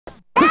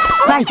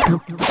ァイト。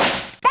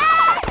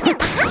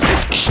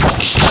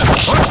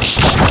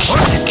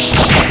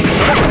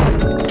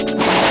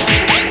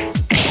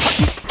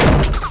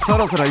そ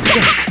ろそろ行くか。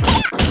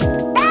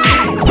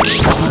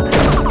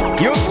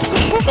よっ。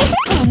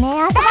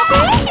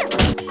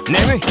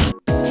眠い。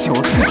正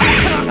気か。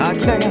飽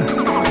きないな。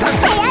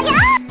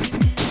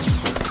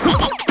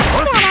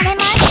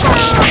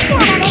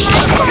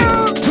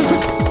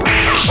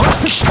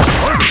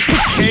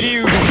蹴り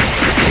うどん。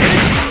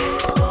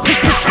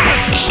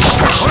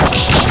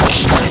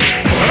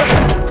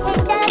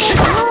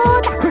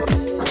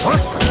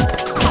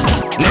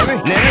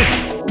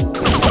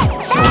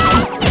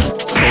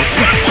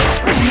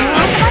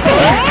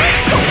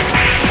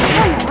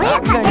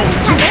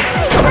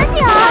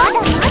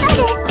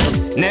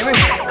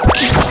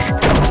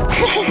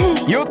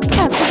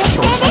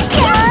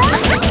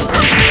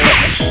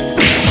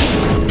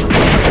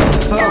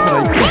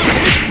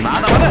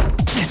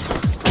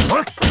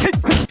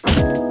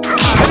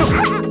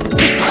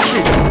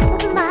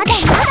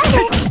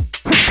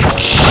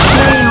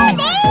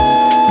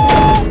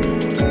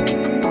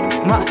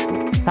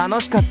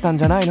楽しかったん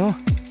じゃないの？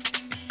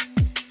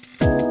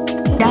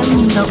ラウ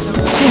ンド2、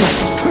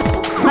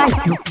ファイト。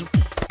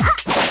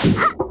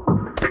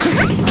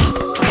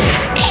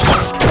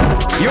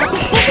よっ。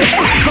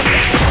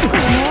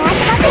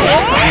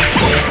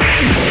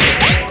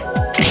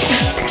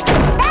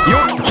よ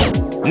っ。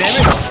眠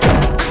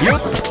い。よっ。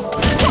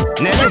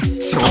眠い。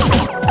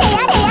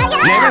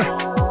眠い。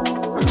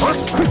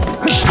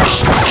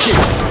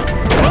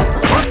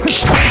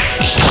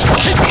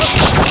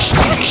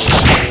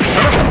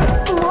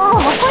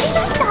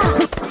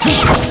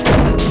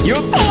よ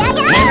っ。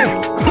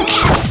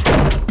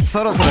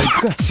そろそろ行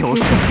くか。正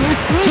気か。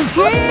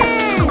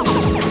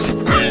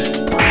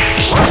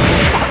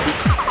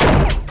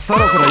そろ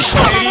そろ行くか。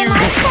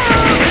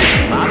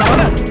まだまだ。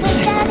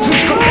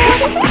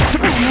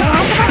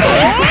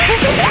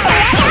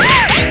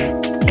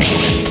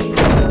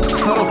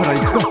そろそろ行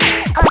くか。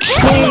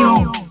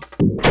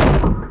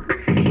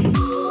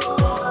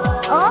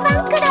大番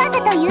狂わせ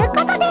というこ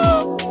とで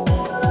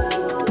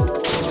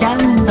ラウ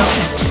ンド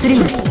3、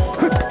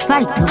ファ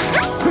イト。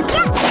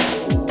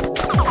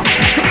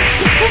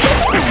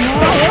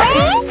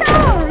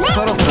そ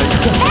ろそろ行く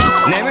か。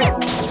眠い。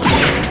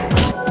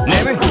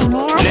眠い。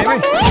眠い。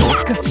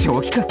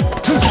正気か。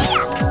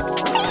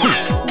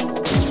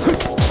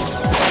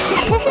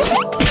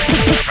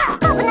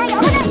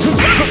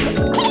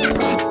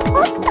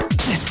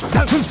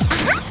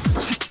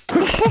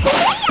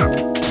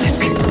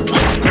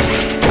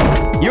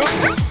よっ。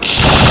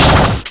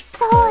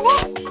そ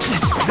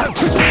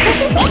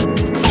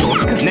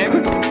れ。眠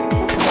い。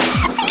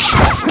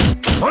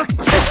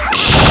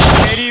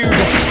蹴りうどん。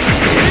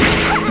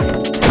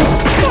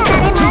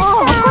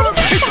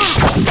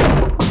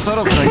そろ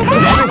そろ行く。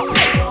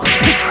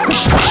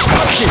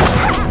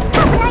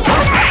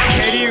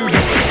蹴りうどん。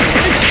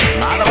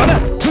まだまだ。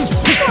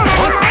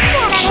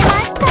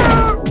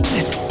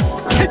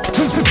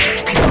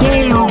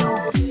KO。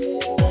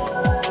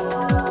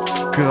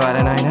救われ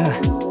ないな。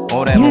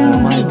俺もお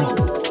前も。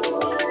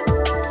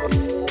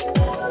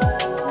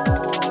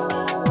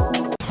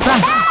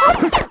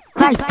フ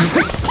ァイト。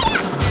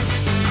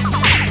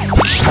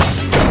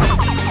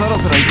そろ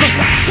そろ行こうか。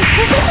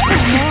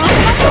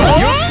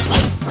よっ。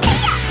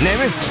眠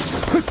い。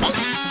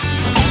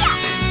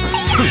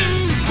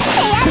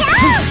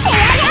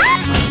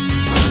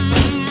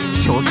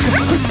正気か。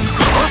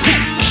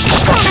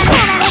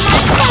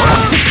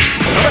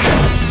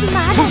ま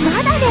だま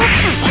だです。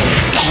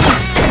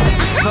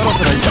そろそ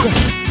ろ行くか。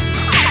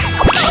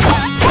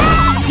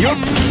よっ。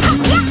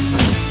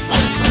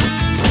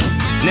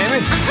眠い。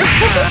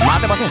待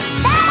て待て。待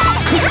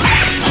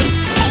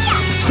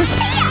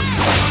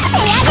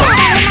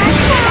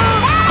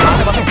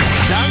て待て。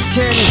断刑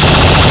に。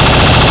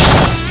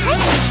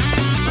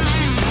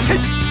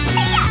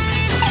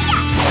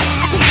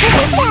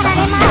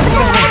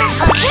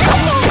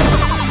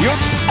よっ。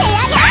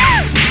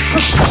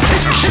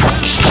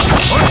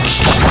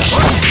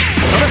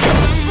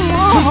も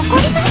う怒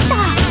りました。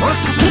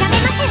諦めま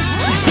せん。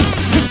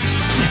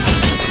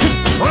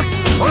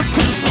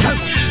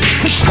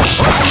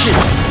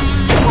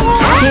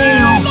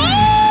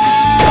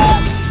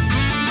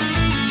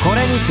これ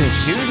にて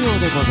終了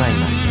でござい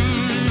ます。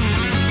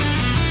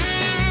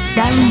ラ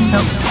ウンド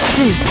2、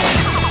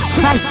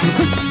ファイト。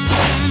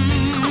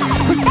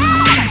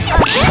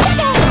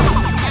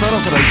そろ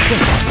そろ行く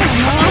か。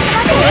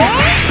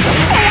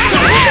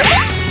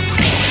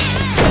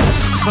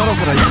そろそ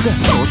ろ行くか。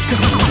正気か。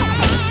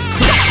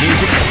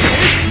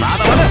まだ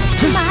まだ。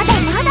まだ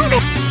まだで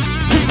す。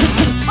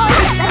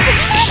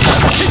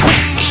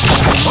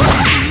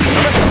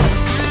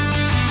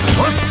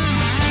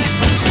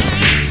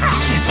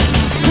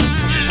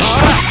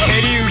蹴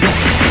りうどん。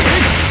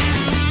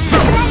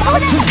そ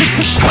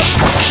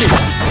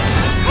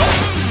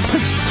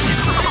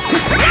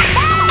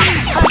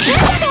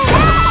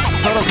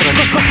ろそろ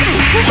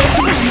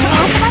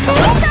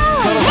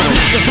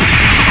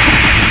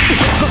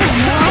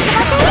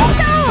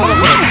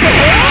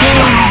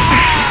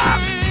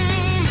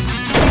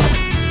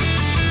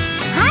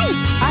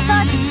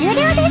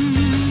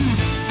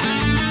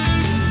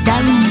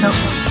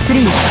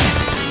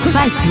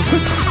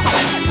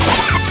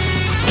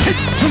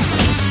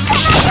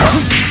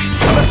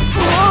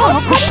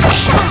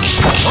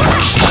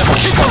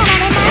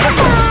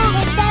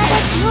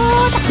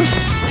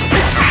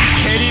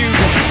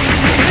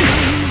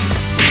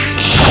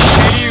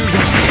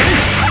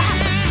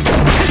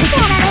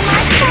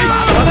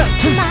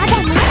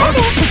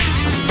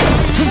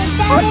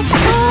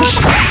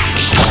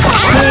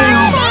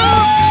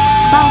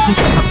パーフェ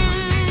ク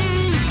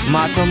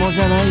まとも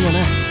じゃないよな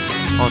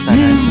おト。ム互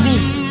い。ーンビ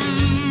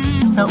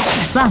ート。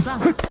ワン。フ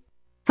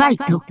ァイ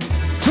ト。抜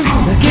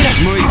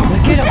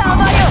けろ。や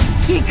ばいよ。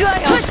引くわ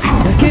よ。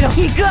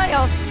引くわ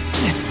よ。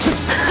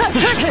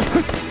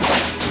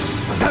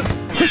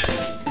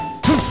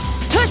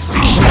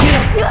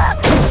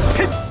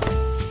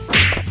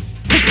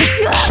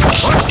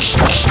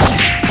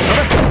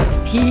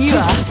いい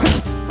わ。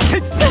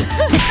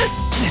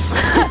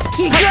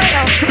引くわよ。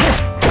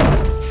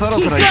そろ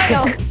そろ行く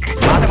か。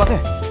待て。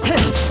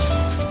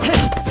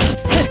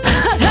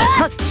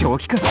正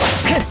気か。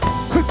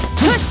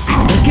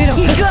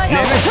引くわよ。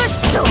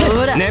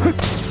ほら。ね。や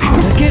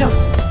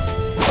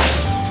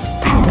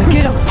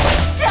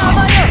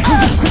ばいよ。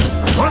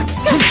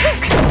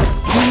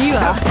いい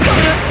わ。殺し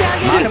てあ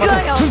げるわ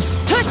よ。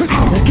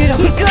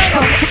引くわよ。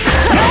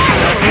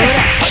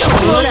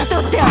ほら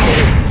取ってあげる。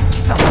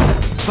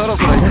そろ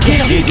そろ行く。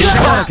逃げだ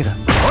らけだ。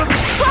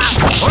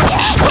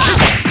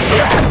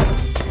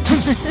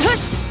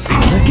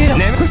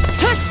ね。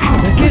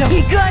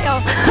引くわ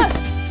よ。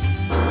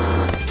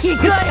引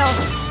くわよ。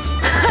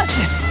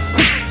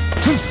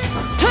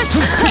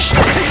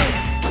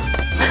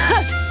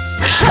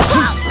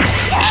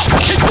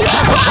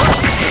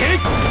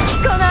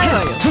引かないわ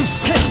よ。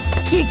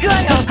引く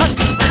わよ。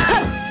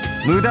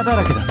無駄だ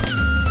らけだ。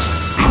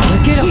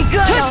引く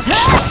わよ。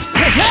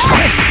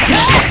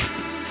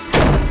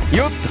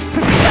よっと。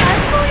最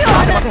高よあ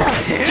なた。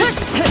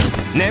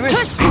眠い。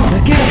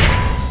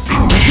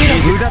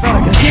無駄だ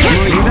らけ。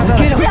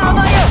や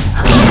ばいよ。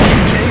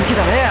元気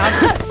だね。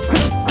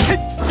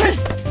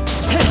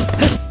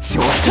正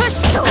気。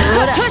ほ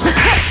ら。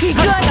引く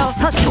わよ。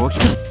正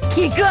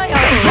気。引くわよ。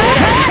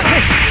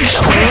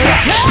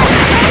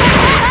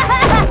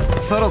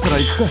そろそろ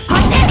行くか。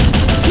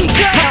引く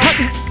わよ。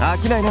飽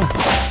きないな。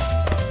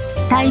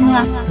タイム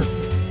アップ。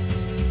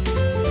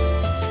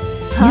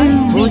はい、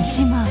お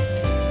しまい。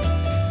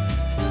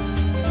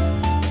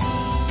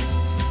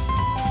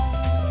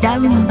ラウ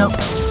ンド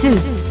2。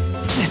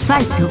フ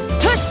ァイト。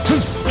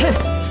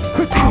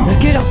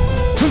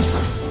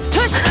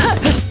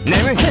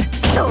眠い。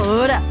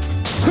ほら。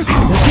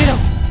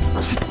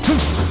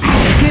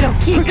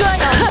引くわ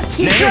よ。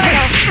引くわよ。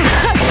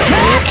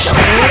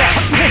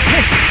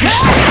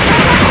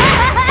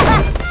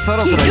そろ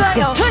そろ行くか。引くわ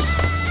よ。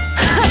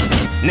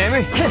眠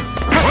い。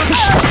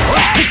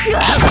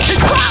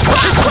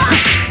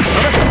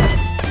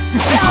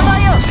やばい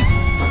よ。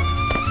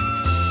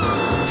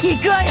引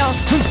くわよ。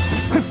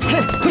引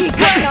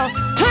くわよ。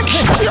引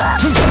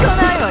か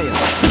ないわよ。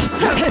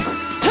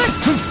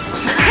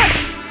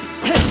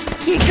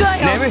引くわ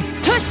よ。眠い。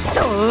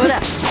ほら。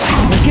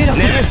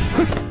眠い。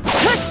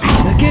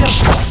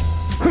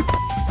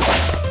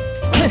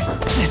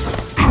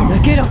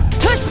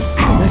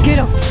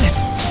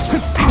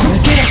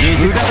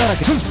無駄だら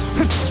け。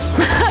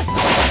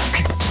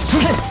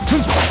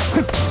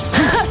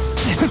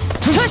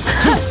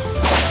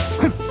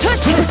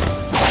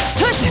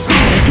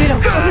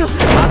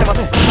待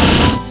て。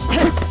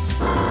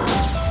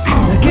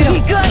引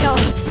くわよ。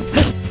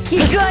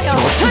引くわよ。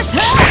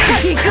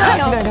引くわ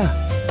よ。飽きないな。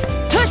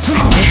引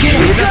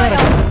くわよ。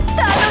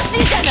楽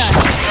しいじゃない。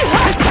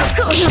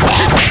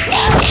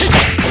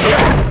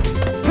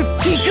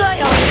引くわ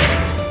よ。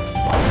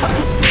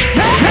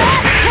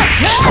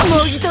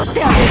もぎ取っ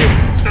てあげる。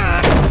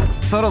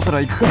そろそろ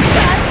行くか。最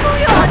高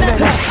よあなた。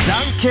残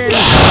景。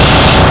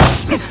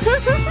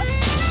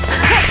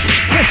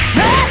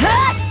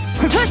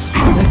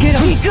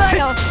引くわ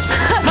よ。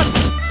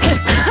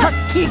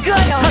引くわ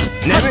よ。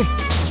眠い。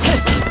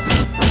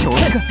正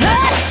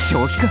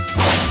気か。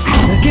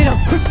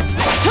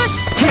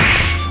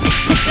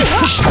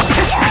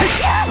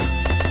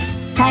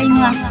タイ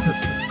ムアップ。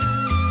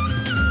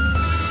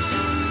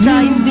ム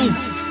ーンビート。